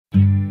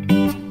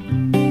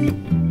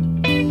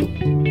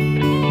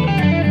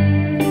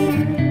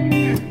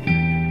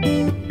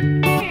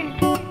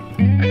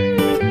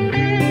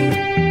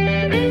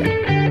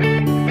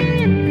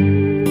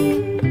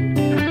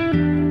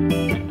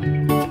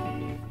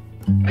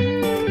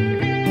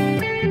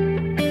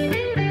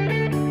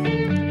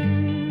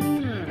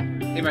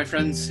Hey, my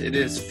friends, it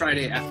is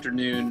Friday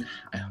afternoon.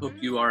 I hope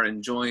you are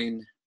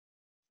enjoying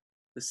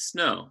the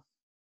snow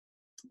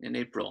in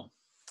April.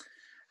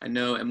 I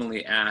know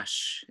Emily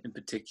Ash in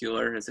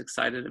particular is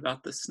excited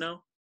about the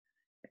snow,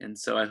 and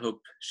so I hope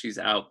she's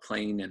out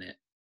playing in it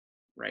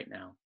right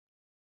now.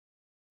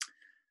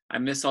 I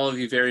miss all of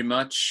you very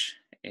much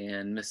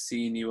and miss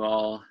seeing you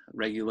all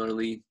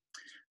regularly,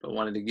 but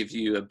wanted to give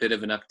you a bit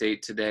of an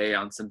update today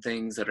on some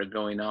things that are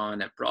going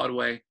on at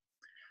Broadway.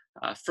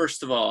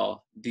 First of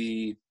all,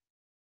 the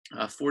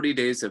 40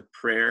 Days of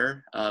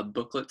Prayer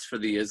booklets for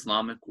the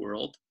Islamic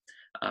world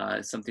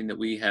is something that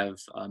we have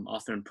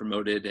often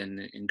promoted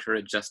and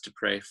encouraged us to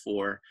pray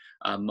for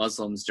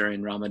Muslims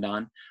during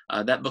Ramadan.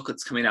 That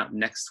booklet's coming out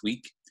next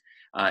week.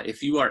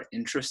 If you are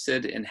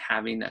interested in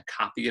having a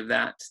copy of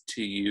that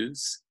to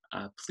use,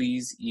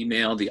 please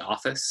email the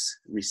office,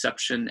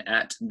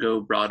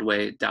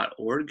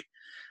 reception@gobroadway.org.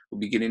 We'll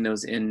be getting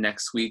those in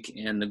next week,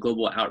 and the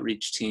global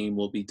outreach team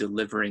will be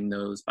delivering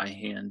those by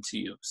hand to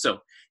you.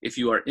 So if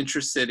you are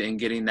interested in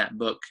getting that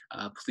book,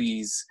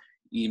 please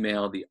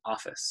email the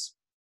office.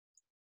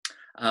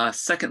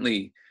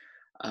 Secondly,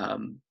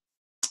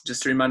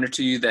 just a reminder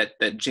to you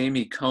that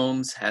Jamie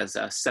Combs has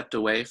stepped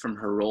away from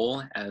her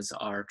role as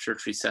our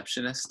church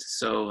receptionist.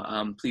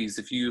 So please,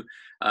 if you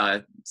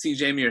see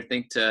Jamie or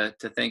think to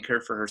thank her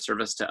for her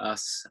service to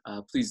us,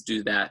 please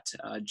do that.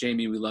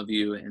 Jamie, we love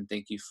you and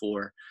thank you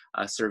for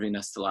serving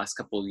us the last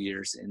couple of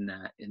years in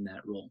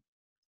that role.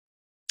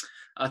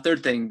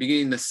 Third thing,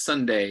 beginning this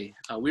Sunday,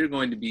 we're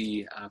going to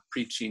be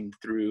preaching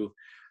through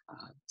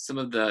some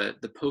of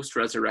the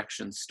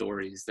post-resurrection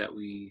stories that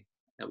we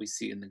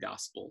see in the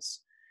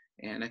Gospels.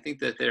 And I think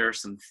that there are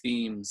some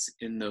themes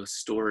in those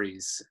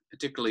stories,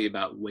 particularly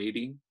about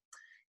waiting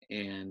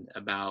and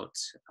about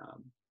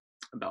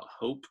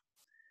hope,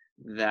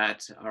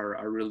 that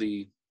will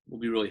be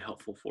really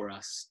helpful for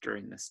us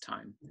during this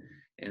time.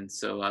 And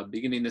so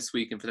beginning this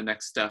week and for the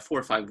next 4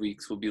 or 5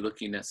 weeks, we'll be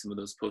looking at some of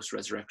those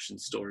post-resurrection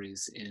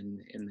stories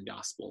in the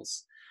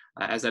Gospels.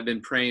 As I've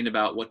been praying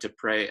about what to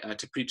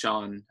preach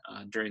on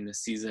during this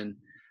season,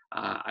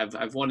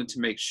 I've wanted to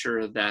make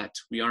sure that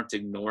we aren't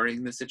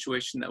ignoring the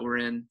situation that we're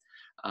in,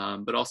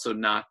 but also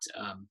not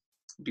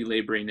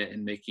belaboring it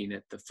and making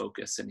it the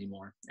focus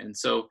anymore. And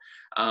so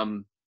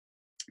I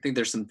think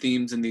there's some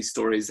themes in these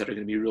stories that are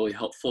going to be really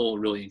helpful,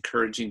 really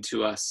encouraging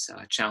to us,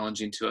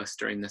 challenging to us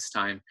during this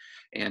time.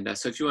 And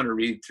so if you want to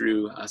read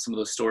through some of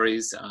those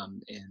stories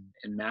in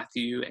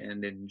Matthew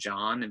and in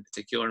John in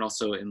particular, and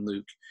also in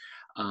Luke,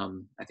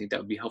 I think that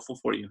would be helpful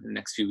for you in the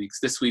next few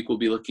weeks. This week, we'll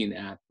be looking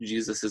at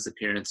Jesus's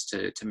appearance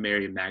to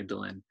Mary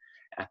Magdalene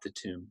at the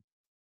tomb.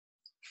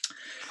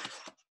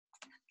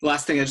 The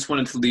last thing I just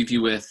wanted to leave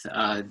you with,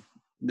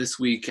 this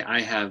week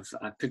I have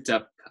picked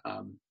up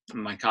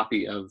my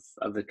copy of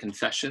the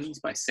Confessions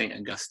by St.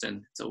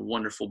 Augustine. It's a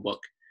wonderful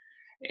book.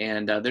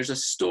 And there's a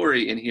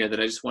story in here that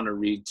I just want to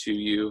read to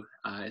you.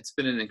 It's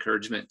been an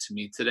encouragement to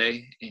me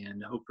today,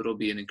 and I hope it'll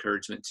be an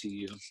encouragement to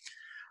you.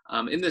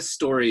 In this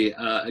story,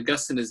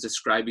 Augustine is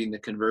describing the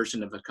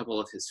conversion of a couple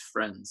of his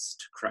friends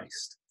to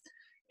Christ.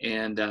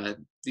 And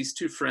these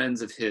two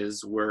friends of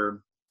his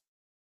were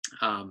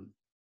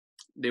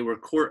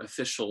court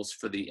officials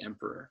for the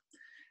emperor.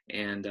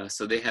 And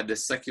so they had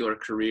this secular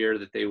career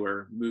that they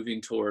were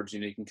moving towards.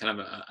 You can kind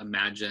of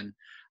imagine,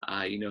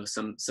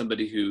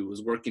 somebody who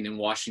was working in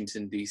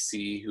Washington,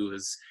 D.C., who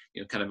was,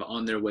 kind of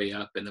on their way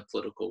up in the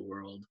political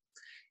world.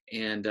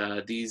 And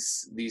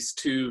these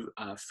two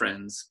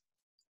friends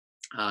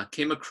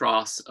came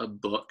across a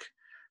book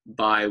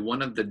by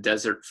one of the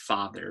desert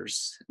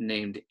fathers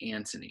named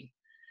Antony.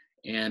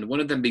 And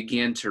one of them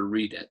began to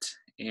read it.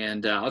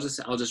 And I'll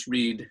just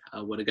read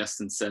what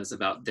Augustine says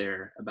about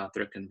their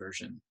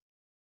conversion.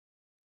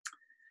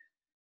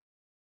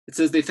 It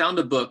says, they found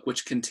a book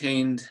which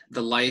contained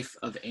the life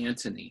of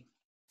Antony.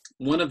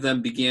 One of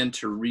them began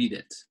to read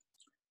it.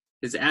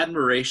 His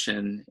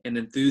admiration and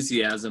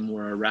enthusiasm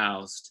were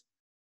aroused.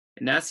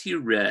 And as he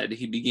read,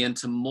 he began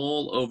to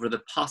mull over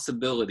the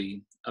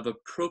possibility of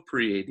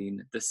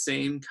appropriating the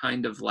same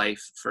kind of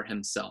life for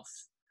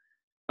himself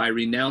by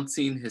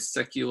renouncing his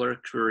secular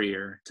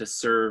career to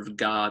serve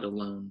God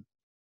alone.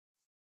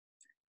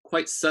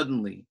 Quite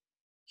suddenly,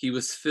 he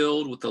was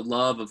filled with the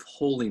love of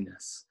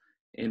holiness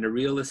and a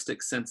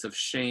realistic sense of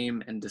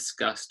shame and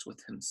disgust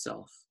with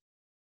himself.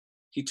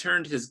 He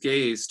turned his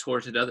gaze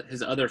toward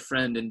his other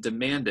friend and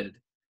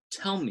demanded,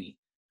 "Tell me,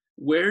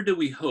 where do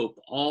we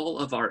hope all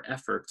of our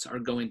efforts are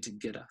going to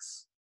get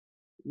us?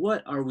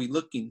 What are we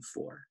looking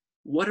for?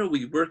 What are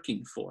we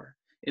working for?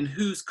 In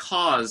whose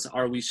cause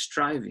are we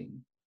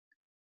striving?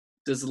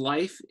 Does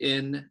life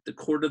in the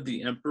court of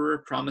the emperor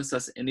promise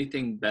us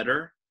anything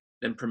better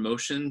than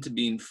promotion to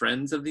being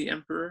friends of the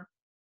emperor?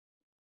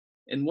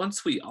 And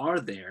once we are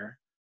there,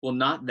 will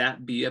not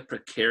that be a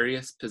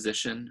precarious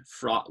position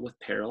fraught with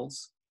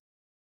perils?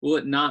 Will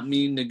it not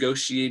mean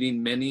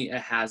negotiating many a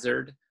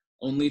hazard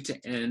only to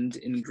end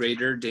in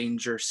greater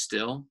danger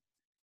still?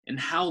 And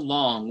how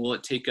long will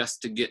it take us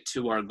to get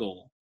to our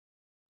goal?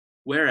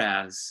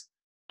 Whereas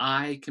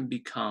I can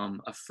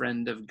become a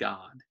friend of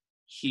God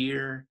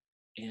here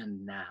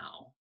and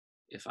now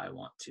if I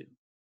want to.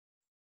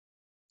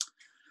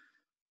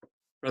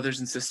 Brothers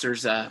and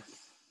sisters, I've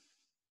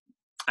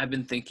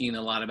been thinking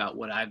a lot about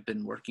what I've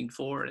been working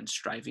for and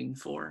striving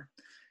for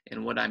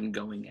and what I'm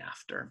going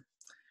after.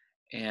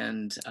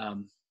 And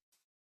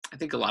I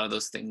think a lot of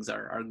those things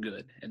are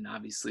good and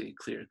obviously a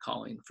clear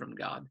calling from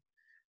God.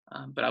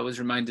 But I was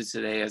reminded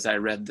today as I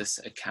read this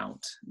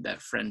account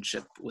that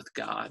friendship with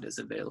God is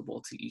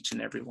available to each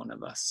and every one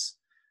of us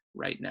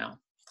right now.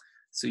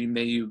 So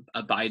may you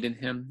abide in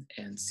him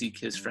and seek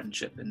his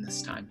friendship in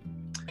this time.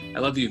 I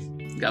love you.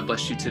 God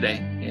bless you today,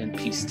 and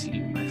peace to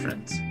you, my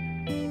friends.